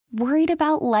Worried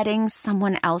about letting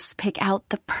someone else pick out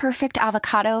the perfect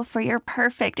avocado for your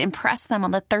perfect impress them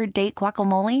on the third date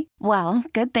guacamole? Well,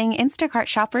 good thing Instacart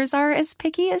shoppers are as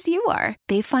picky as you are.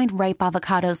 They find ripe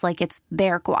avocados like it's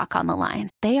their guac on the line.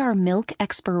 They are milk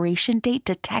expiration date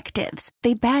detectives.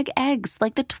 They bag eggs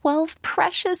like the 12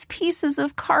 precious pieces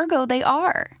of cargo they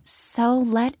are. So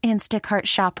let Instacart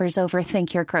shoppers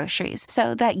overthink your groceries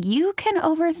so that you can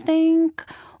overthink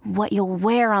what you'll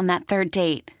wear on that third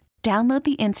date. Download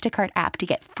the Instacart app to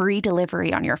get free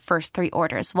delivery on your first 3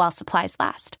 orders while supplies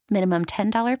last. Minimum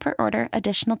 $10 per order.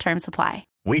 Additional terms apply.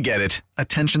 We get it.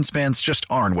 Attention spans just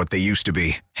aren't what they used to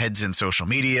be. Heads in social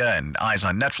media and eyes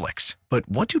on Netflix. But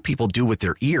what do people do with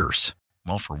their ears?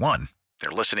 Well, for one, they're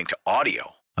listening to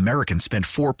audio. Americans spend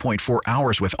 4.4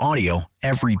 hours with audio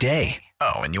every day.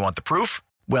 Oh, and you want the proof?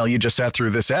 Well, you just sat through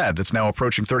this ad that's now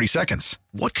approaching 30 seconds.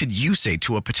 What could you say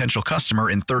to a potential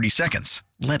customer in 30 seconds?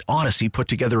 Let Odyssey put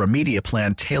together a media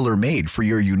plan tailor-made for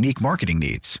your unique marketing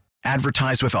needs.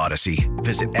 Advertise with Odyssey.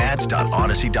 Visit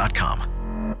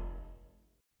ads.odyssey.com.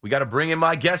 We got to bring in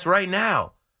my guest right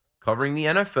now, covering the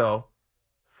NFL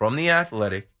from The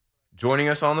Athletic. Joining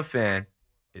us on The Fan,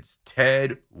 it's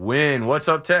Ted Nguyen. What's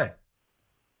up, Ted?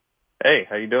 Hey,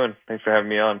 how you doing? Thanks for having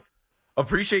me on.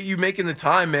 Appreciate you making the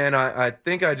time, man. I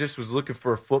think I just was looking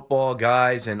for football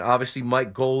guys, and obviously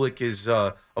Mike Golick is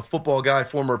a football guy,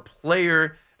 former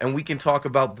player, and we can talk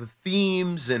about the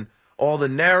themes and all the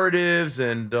narratives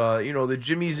and, the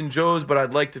Jimmies and Joes, but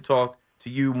I'd like to talk to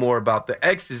you more about the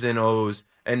X's and O's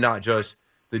and not just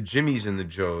the Jimmies and the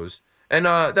Joes. And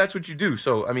that's what you do.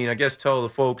 So, I guess tell the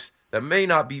folks that may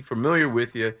not be familiar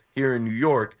with you here in New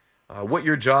York what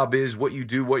your job is, what you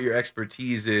do, what your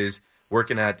expertise is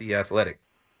working at The Athletic.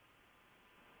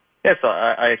 Yeah, so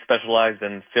I specialize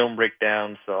in film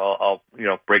breakdown, so I'll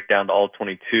break down to all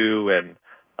 22 and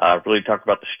really talk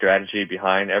about the strategy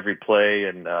behind every play,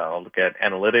 and I'll look at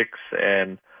analytics,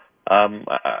 and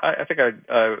I think I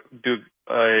do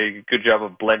a good job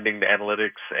of blending the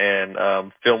analytics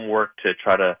and film work to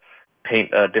try to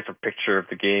paint a different picture of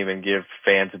the game and give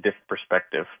fans a different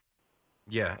perspective.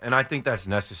 Yeah, and I think that's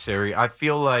necessary. I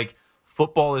feel like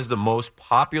football is the most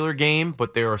popular game,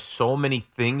 but there are so many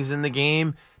things in the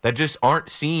game that just aren't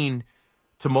seen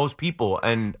to most people.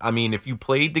 And, if you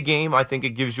played the game, I think it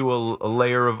gives you a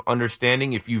layer of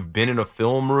understanding. If you've been in a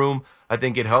film room, I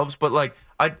think it helps. But,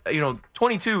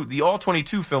 22, the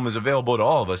All-22 film is available to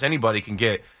all of us. Anybody can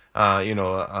get,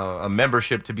 a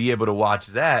membership to be able to watch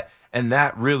that, and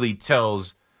that really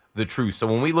tells the truth. So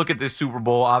when we look at this Super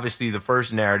Bowl, obviously the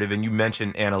first narrative, and you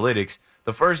mentioned analytics,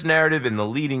 the first narrative and the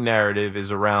leading narrative is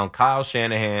around Kyle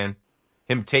Shanahan,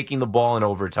 him taking the ball in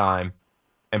overtime,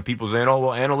 and people saying, oh,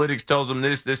 well, analytics tells him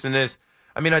this, this, and this.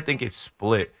 I think it's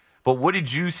split. But what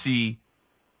did you see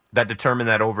that determined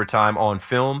that overtime on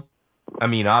film?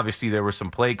 Obviously there were some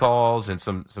play calls and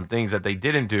some things that they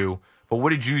didn't do, but what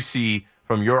did you see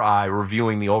from your eye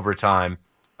reviewing the overtime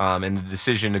and the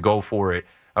decision to go for it,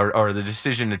 or the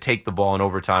decision to take the ball in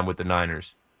overtime with the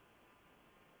Niners?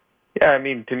 Yeah,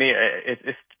 to me,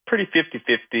 it's pretty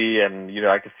 50-50, and,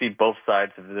 I can see both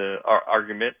sides of the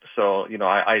argument. So,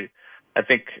 I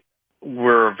think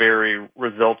we're a very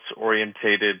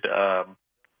results-orientated,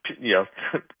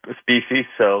 species.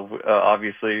 So,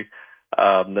 obviously,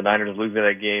 the Niners losing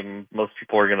that game, most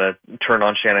people are going to turn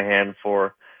on Shanahan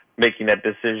for making that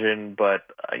decision. But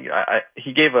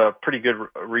he gave a pretty good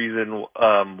reason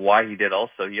why he did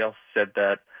also. He also said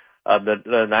that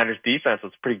the Niners defense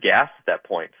was pretty gassed at that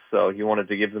point, so he wanted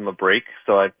to give them a break.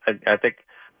 So I think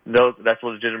that's a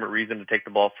legitimate reason to take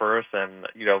the ball first, and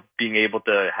being able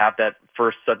to have that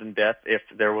first sudden death if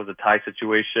there was a tie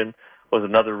situation was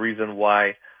another reason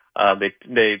why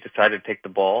they decided to take the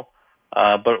ball.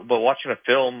 But watching a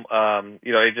film,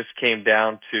 it just came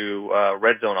down to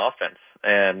red zone offense,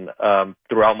 and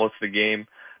throughout most of the game,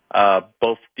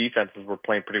 both defenses were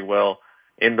playing pretty well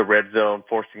in the red zone,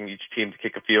 forcing each team to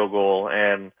kick a field goal.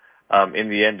 And in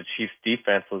the end, the Chiefs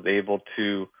defense was able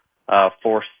to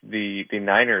force the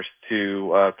Niners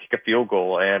to kick a field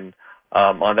goal. And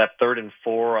on that 3rd and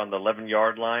 4 on the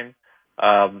 11-yard line,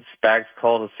 Spags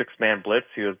called a 6-man blitz.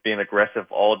 He was being aggressive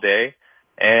all day.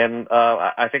 And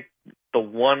I think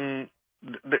there's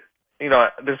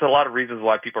a lot of reasons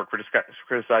why people are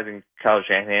criticizing Kyle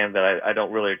Shanahan that I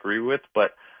don't really agree with,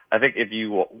 but I think if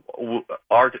you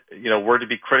were to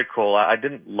be critical, I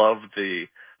didn't love the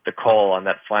call on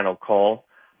that final call.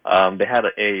 They had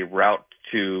a route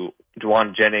to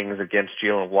Dwan Jennings against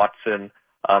Jalen Watson.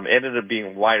 Ended up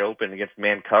being wide open against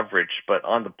man coverage, but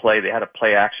on the play they had a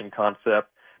play action concept,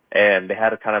 and they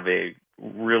had a kind of a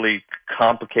really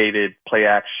complicated play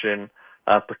action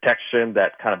protection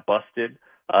that kind of busted.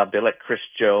 They let Chris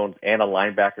Jones and a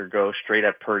linebacker go straight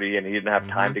at Purdy, and he didn't have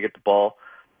time to get the ball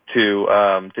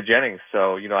to Jennings.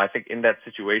 So, I think in that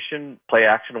situation, play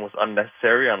action was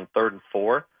unnecessary on 3rd and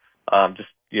 4. Just,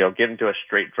 get into a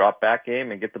straight drop back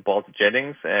game and get the ball to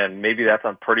Jennings. And maybe that's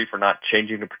on Purdy for not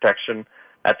changing the protection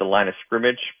at the line of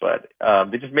scrimmage. But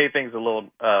they just made things a little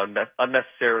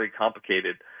unnecessarily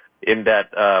complicated in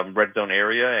that red zone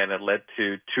area, and it led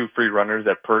to 2 free runners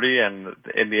at Purdy. And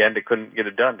in the end, they couldn't get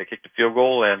it done. They kicked a field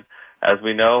goal, and as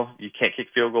we know, you can't kick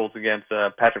field goals against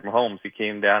Patrick Mahomes. He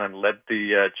came down and led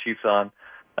the Chiefs on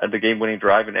the game-winning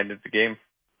drive and ended the game.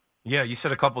 Yeah, you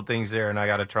said a couple things there, and I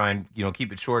got to try and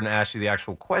keep it short and ask you the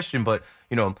actual question. But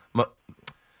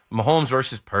Mahomes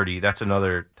versus Purdy, that's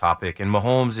another topic. And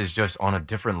Mahomes is just on a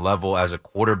different level as a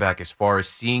quarterback as far as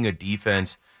seeing a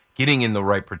defense, getting in the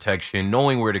right protection,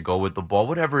 knowing where to go with the ball,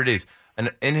 whatever it is.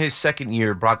 And in his second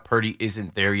year, Brock Purdy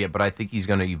isn't there yet, but I think he's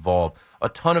going to evolve. A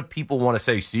ton of people want to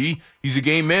say, see, he's a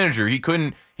game manager. He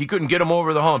couldn't get him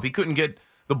over the hump. He couldn't get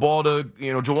the ball to,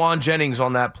 Jawan Jennings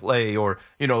on that play. Or,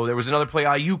 there was another play,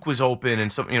 Ayuk was open.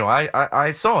 And some,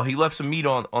 I saw he left some meat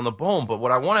on the bone. But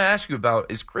what I want to ask you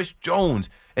about is Chris Jones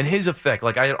and his effect.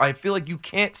 Like, I feel like you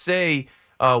can't say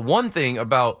one thing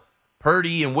about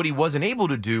Purdy and what he wasn't able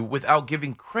to do without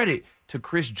giving credit to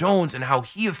Chris Jones and how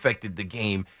he affected the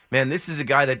game. Man, this is a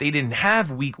guy that they didn't have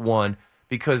week 1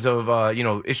 because of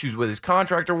issues with his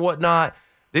contract or whatnot.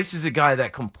 This is a guy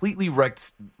that completely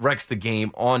wrecks the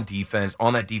game on defense,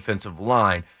 on that defensive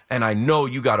line. And I know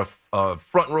you got a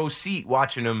front row seat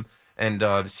watching him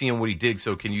and seeing what he did.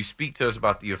 So can you speak to us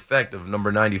about the effect of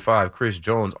number 95, Chris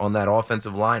Jones, on that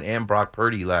offensive line and Brock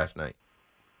Purdy last night?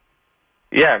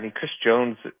 Yeah, I mean, Chris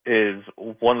Jones is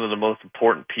one of the most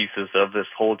important pieces of this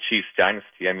whole Chiefs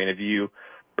dynasty. I mean, if you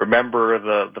remember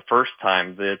the first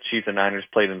time the Chiefs and Niners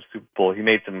played in the Super Bowl, he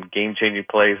made some game-changing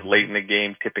plays late in the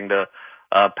game, tipping the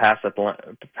pass at the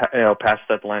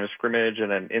line of scrimmage,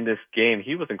 and then in this game,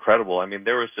 he was incredible. I mean,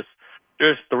 there's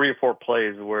 3 or 4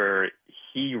 plays where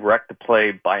he wrecked the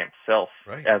play by himself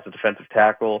as a defensive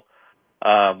tackle.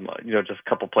 Just a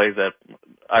couple plays that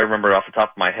I remember off the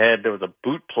top of my head. There was a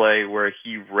boot play where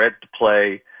he read the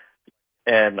play,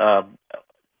 and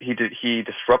he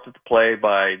disrupted the play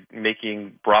by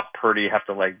making Brock Purdy have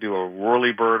to do a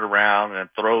whirly bird around and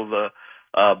throw the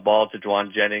ball to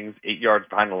Jawan Jennings 8 yards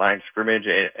behind the line of scrimmage.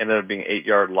 It ended up being an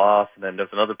 8-yard loss. And then there's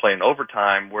another play in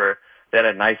overtime where they had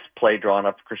a nice play drawn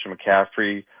up for Christian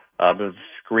McCaffrey. There was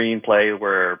a screen play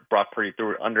where Brock Purdy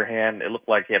threw it underhand. It looked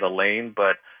like he had a lane,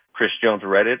 but Chris Jones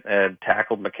read it and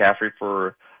tackled McCaffrey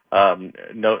for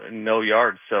no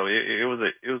yards. So it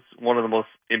was one of the most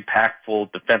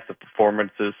impactful defensive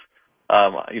performances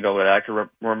that I can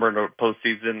remember in the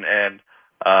postseason. And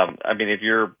I mean, if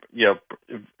you're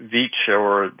Veach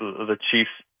or the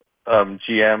Chiefs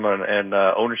GM and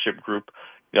ownership group,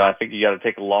 I think you got to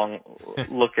take a long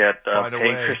look at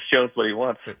paying Chris Jones what he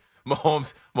wants.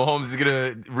 Mahomes is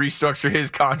going to restructure his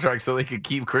contract so they can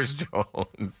keep Chris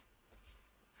Jones.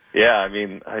 Yeah, I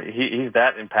mean, he's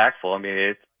that impactful. I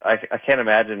mean, I can't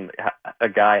imagine a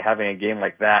guy having a game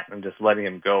like that and just letting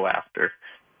him go after.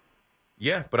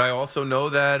 Yeah, but I also know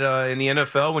that in the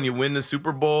NFL, when you win the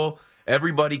Super Bowl,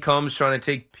 everybody comes trying to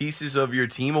take pieces of your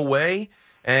team away,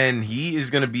 and he is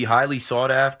going to be highly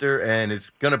sought after, and it's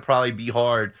going to probably be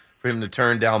hard for him to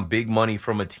turn down big money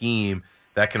from a team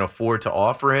that can afford to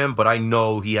offer him. But I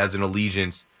know he has an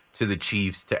allegiance to the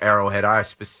Chiefs, to Arrowhead. I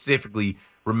specifically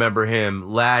remember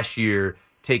him last year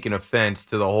taking offense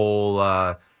to the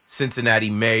whole Cincinnati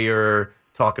mayor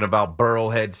talking about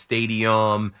Burrowhead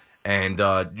Stadium and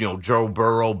Joe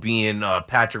Burrow being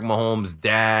Patrick Mahomes'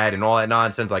 dad and all that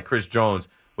nonsense. Like, Chris Jones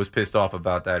was pissed off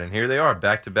about that, and here they are,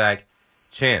 back-to-back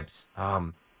champs.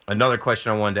 Another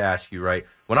question I wanted to ask you, right?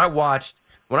 When I watched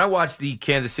the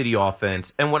Kansas City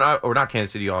offense, and not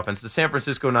Kansas City offense, the San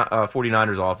Francisco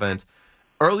 49ers offense,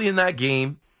 early in that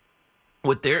game,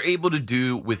 what they're able to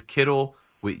do with Kittle,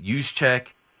 with Juszczyk,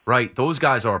 right? Those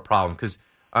guys are a problem because,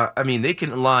 they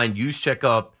can line Juszczyk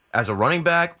up as a running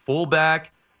back,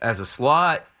 fullback, as a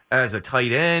slot, as a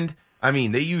tight end. I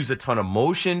mean, they use a ton of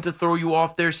motion to throw you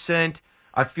off their scent.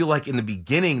 I feel like in the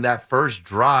beginning, that first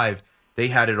drive, they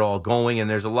had it all going, and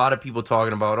there's a lot of people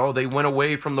talking about, they went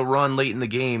away from the run late in the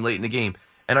game.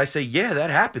 And I say, yeah, that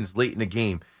happens late in the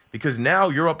game because now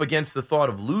you're up against the thought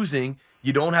of losing.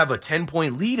 You don't have a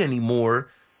 10-point lead anymore.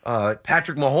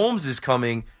 Patrick Mahomes is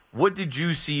coming. What did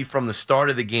you see from the start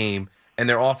of the game and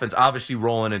their offense obviously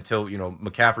rolling until,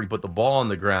 McCaffrey put the ball on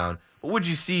the ground? But what did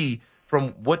you see from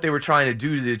what they were trying to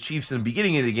do to the Chiefs in the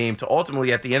beginning of the game to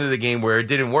ultimately at the end of the game where it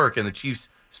didn't work and the Chiefs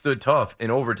stood tough in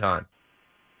overtime?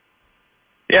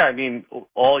 Yeah, I mean,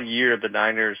 all year the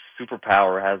Niners'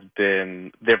 superpower has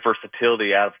been their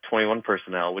versatility out of 21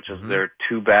 personnel, which is their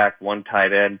 2 back, 1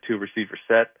 tight end, 2 receiver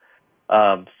set.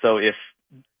 So if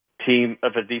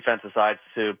a defense decides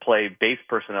to play base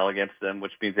personnel against them,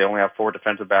 which means they only have 4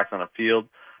 defensive backs on the field,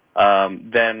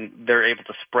 then they're able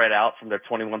to spread out from their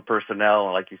 21 personnel,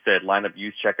 and like you said, line up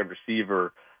Juszczyk at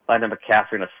receiver, line up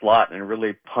McCaffrey in a slot, and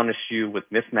really punish you with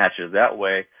mismatches that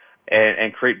way.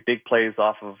 And create big plays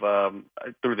off of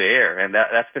through the air, and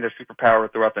that's been their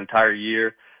superpower throughout the entire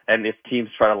year. And if teams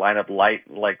try to line up light,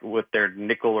 like with their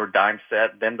nickel or dime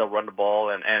set, then they'll run the ball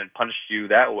and punish you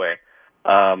that way.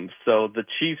 So the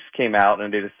Chiefs came out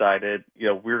and they decided,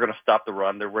 we're going to stop the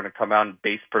run. They're going to come out in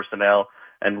base personnel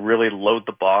and really load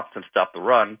the box and stop the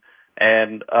run.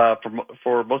 And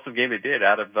for most of the game, they did.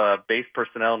 Out of base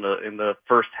personnel in the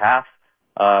first half,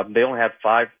 they only had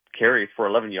 5 carries for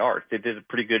 11 yards. They did a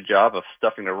pretty good job of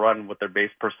stuffing the run with their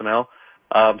base personnel.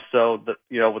 So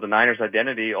with the Niners'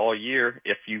 identity all year,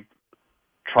 if you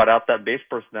trot out that base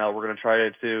personnel, we're going to try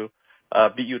to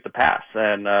beat you with the pass,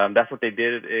 and that's what they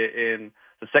did in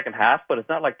the second half. But it's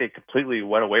not like they completely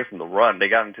went away from the run. They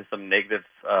got into some negative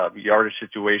yardage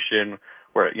situation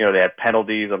where they had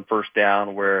penalties on first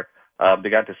down, where they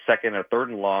got to second or third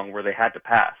and long where they had to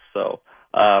pass. So.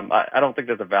 I don't think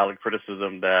there's a valid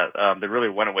criticism that they really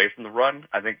went away from the run.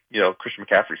 I think, Christian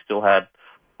McCaffrey still had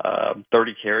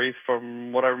 30 carries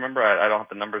from what I remember. I don't have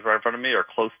the numbers right in front of me or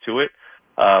close to it.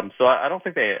 So I don't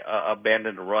think they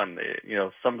abandoned the run.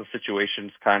 Some of the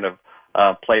situations kind of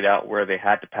played out where they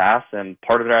had to pass, and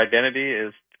part of their identity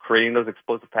is creating those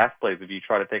explosive pass plays if you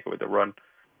try to take it with the run.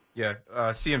 Yeah,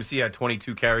 CMC had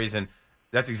 22 carries, and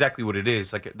that's exactly what it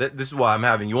is. Like this is why I'm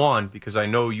having you on, because I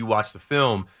know you watched the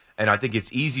film. And I think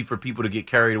it's easy for people to get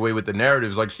carried away with the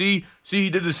narratives. Like, see,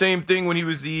 he did the same thing when he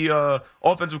was the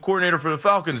offensive coordinator for the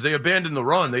Falcons. They abandoned the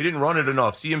run. They didn't run it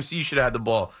enough. CMC should have had the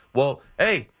ball. Well,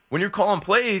 hey, when you're calling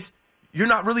plays, you're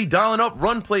not really dialing up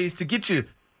run plays to get you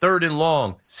 3rd and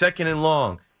long, 2nd and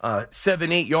long,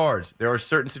 7, 8 yards. There are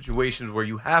certain situations where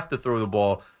you have to throw the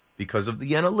ball because of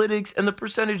the analytics and the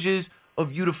percentages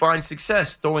of you to find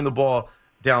success throwing the ball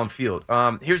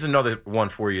downfield. Here's another one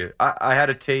for you. I had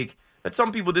a take that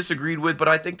some people disagreed with, but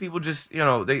I think people just,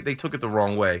 they took it the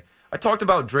wrong way. I talked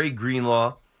about Dre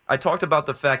Greenlaw. I talked about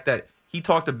the fact that he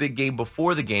talked a big game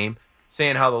before the game,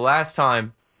 saying how the last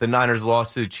time the Niners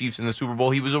lost to the Chiefs in the Super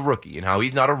Bowl, he was a rookie, and how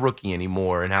he's not a rookie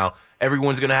anymore, and how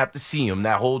everyone's going to have to see him.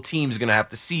 That whole team's going to have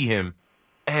to see him.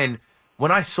 And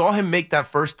when I saw him make that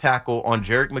first tackle on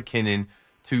Jerick McKinnon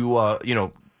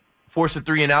to, force a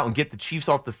 3 and out and get the Chiefs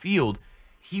off the field,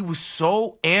 he was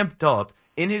so amped up.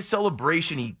 In his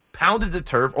celebration, he pounded the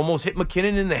turf, almost hit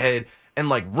McKinnon in the head, and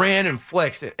ran and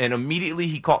flexed. And immediately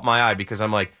he caught my eye because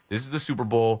I'm like, this is the Super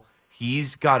Bowl.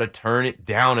 He's got to turn it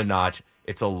down a notch.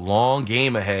 It's a long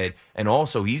game ahead. And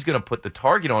also, he's going to put the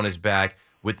target on his back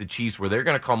with the Chiefs where they're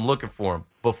going to come looking for him.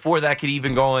 Before that could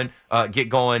even get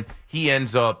going, he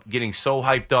ends up getting so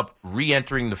hyped up,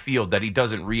 re-entering the field that he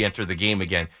doesn't re-enter the game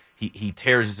again. He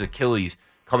tears his Achilles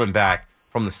coming back.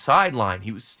 From the sideline,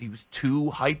 he was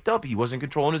too hyped up. He wasn't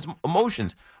controlling his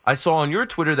emotions. I saw on your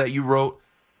Twitter that you wrote,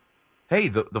 hey,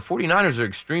 the 49ers are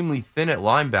extremely thin at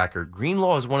linebacker.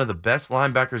 Greenlaw is one of the best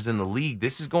linebackers in the league.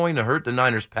 This is going to hurt the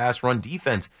Niners' pass-run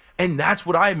defense. And that's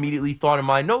what I immediately thought in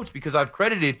my notes, because I've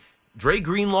credited Dre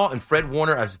Greenlaw and Fred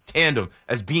Warner as a tandem,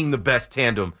 as being the best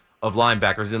tandem of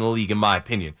linebackers in the league, in my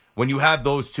opinion. When you have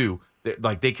those two,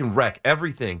 they can wreck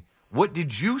everything. What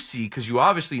did you see? Because you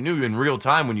obviously knew in real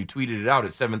time when you tweeted it out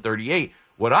at 7:38.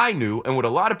 What I knew, and what a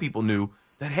lot of people knew,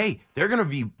 that, hey, they're going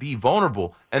to be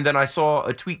vulnerable. And then I saw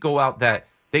a tweet go out that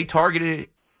they targeted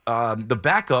the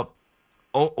backup,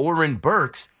 Oren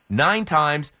Burks, 9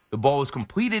 times. The ball was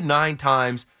completed 9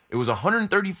 times. It was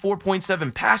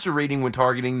 134.7 passer rating when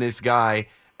targeting this guy,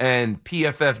 and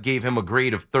PFF gave him a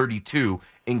grade of 32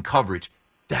 in coverage.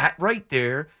 That right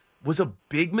there was a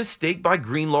big mistake by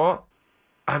Greenlaw.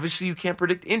 Obviously, you can't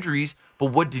predict injuries, but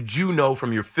what did you know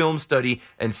from your film study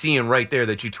and seeing right there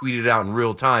that you tweeted out in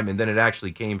real time and then it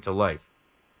actually came to life?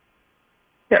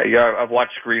 Yeah, I've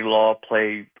watched Greenlaw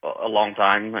play a long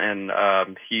time,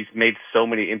 and he's made so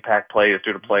many impact plays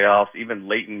through the playoffs, even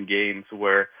late in games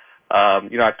where,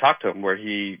 I've talked to him where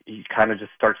he kind of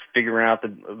just starts figuring out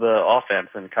the offense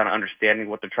and kind of understanding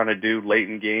what they're trying to do late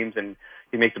in games, and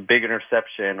he makes a big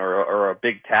interception or a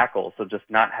big tackle. So just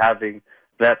not having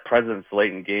that presence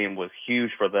late in game was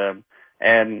huge for them.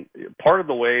 And part of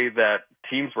the way that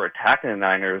teams were attacking the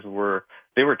Niners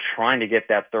they were trying to get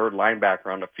that third linebacker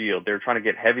on the field. They were trying to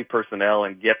get heavy personnel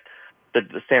and get the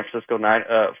San Francisco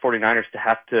 49ers to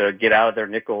have to get out of their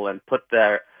nickel and put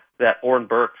their that Oren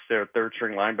Burks, their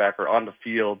third-string linebacker, on the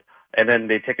field, and then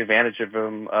they take advantage of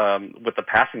him with the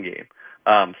passing game.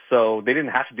 So they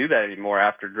didn't have to do that anymore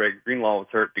after Dre Greenlaw was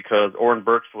hurt because Oren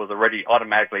Burks was already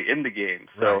automatically in the game.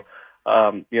 So,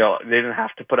 they didn't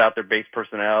have to put out their base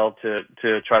personnel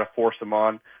to try to force him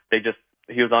on.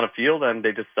 He was on a field, and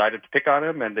they decided to pick on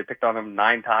him, and they picked on him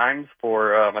 9 times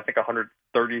for, I think,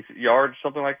 130 yards,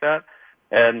 something like that.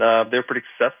 And they're pretty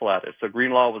successful at it. So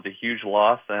Greenlaw was a huge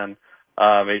loss, and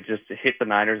it just hit the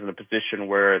Niners in a position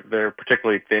where they're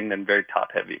particularly thin and very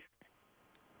top-heavy.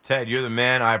 Ted, you're the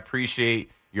man. I appreciate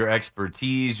your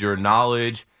expertise, your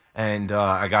knowledge, and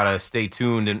I got to stay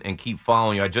tuned and keep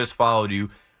following you. I just followed you.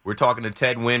 We're talking to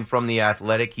Ted Nguyen from The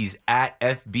Athletic. He's at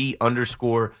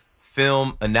FB_film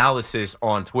analysis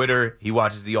on Twitter. He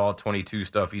watches the All-22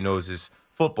 stuff. He knows his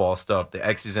football stuff, the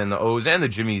X's and the O's and the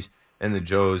Jimmies and the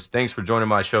Joes. Thanks for joining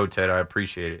my show, Ted. I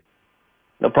appreciate it.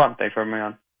 No problem. Thanks for having me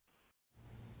on.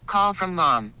 Call from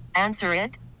mom. Answer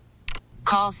it.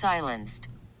 Call silenced.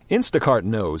 Instacart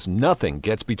knows nothing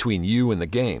gets between you and the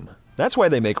game. That's why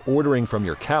they make ordering from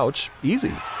your couch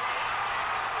easy.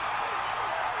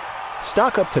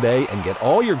 Stock up today and get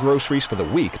all your groceries for the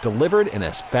week delivered in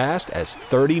as fast as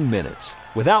 30 minutes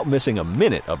without missing a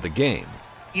minute of the game.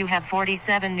 You have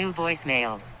 47 new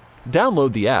voicemails.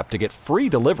 Download the app to get free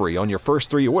delivery on your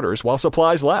first 3 orders while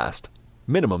supplies last.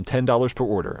 Minimum $10 per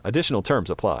order. Additional terms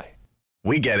apply.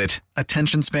 We get it.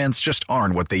 Attention spans just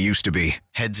aren't what they used to be.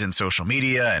 Heads in social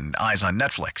media and eyes on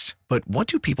Netflix. But what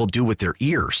do people do with their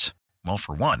ears? Well,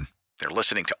 for one, they're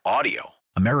listening to audio.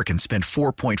 Americans spend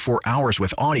 4.4 hours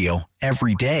with audio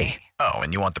every day. Oh,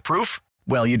 and you want the proof?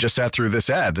 Well, you just sat through this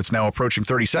ad that's now approaching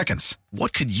 30 seconds.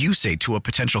 What could you say to a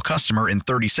potential customer in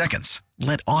 30 seconds?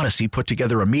 Let Odyssey put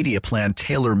together a media plan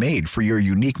tailor-made for your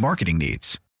unique marketing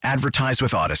needs. Advertise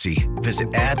with Odyssey.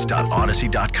 Visit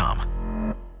ads.odyssey.com.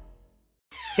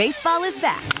 Baseball is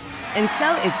back, and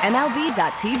so is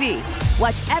MLB.tv.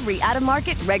 Watch every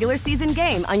out-of-market, regular season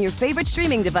game on your favorite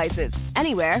streaming devices,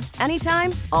 anywhere,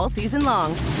 anytime, all season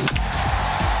long.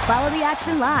 Follow the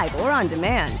action live or on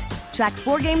demand. Track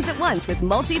 4 games at once with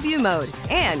multi-view mode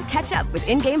and catch up with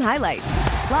in-game highlights.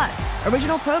 Plus,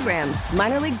 original programs,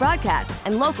 minor league broadcasts,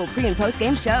 and local pre- and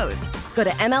post-game shows. Go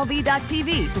to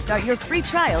MLB.tv to start your free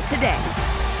trial today.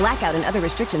 Blackout and other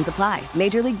restrictions apply.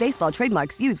 Major League Baseball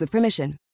trademarks used with permission.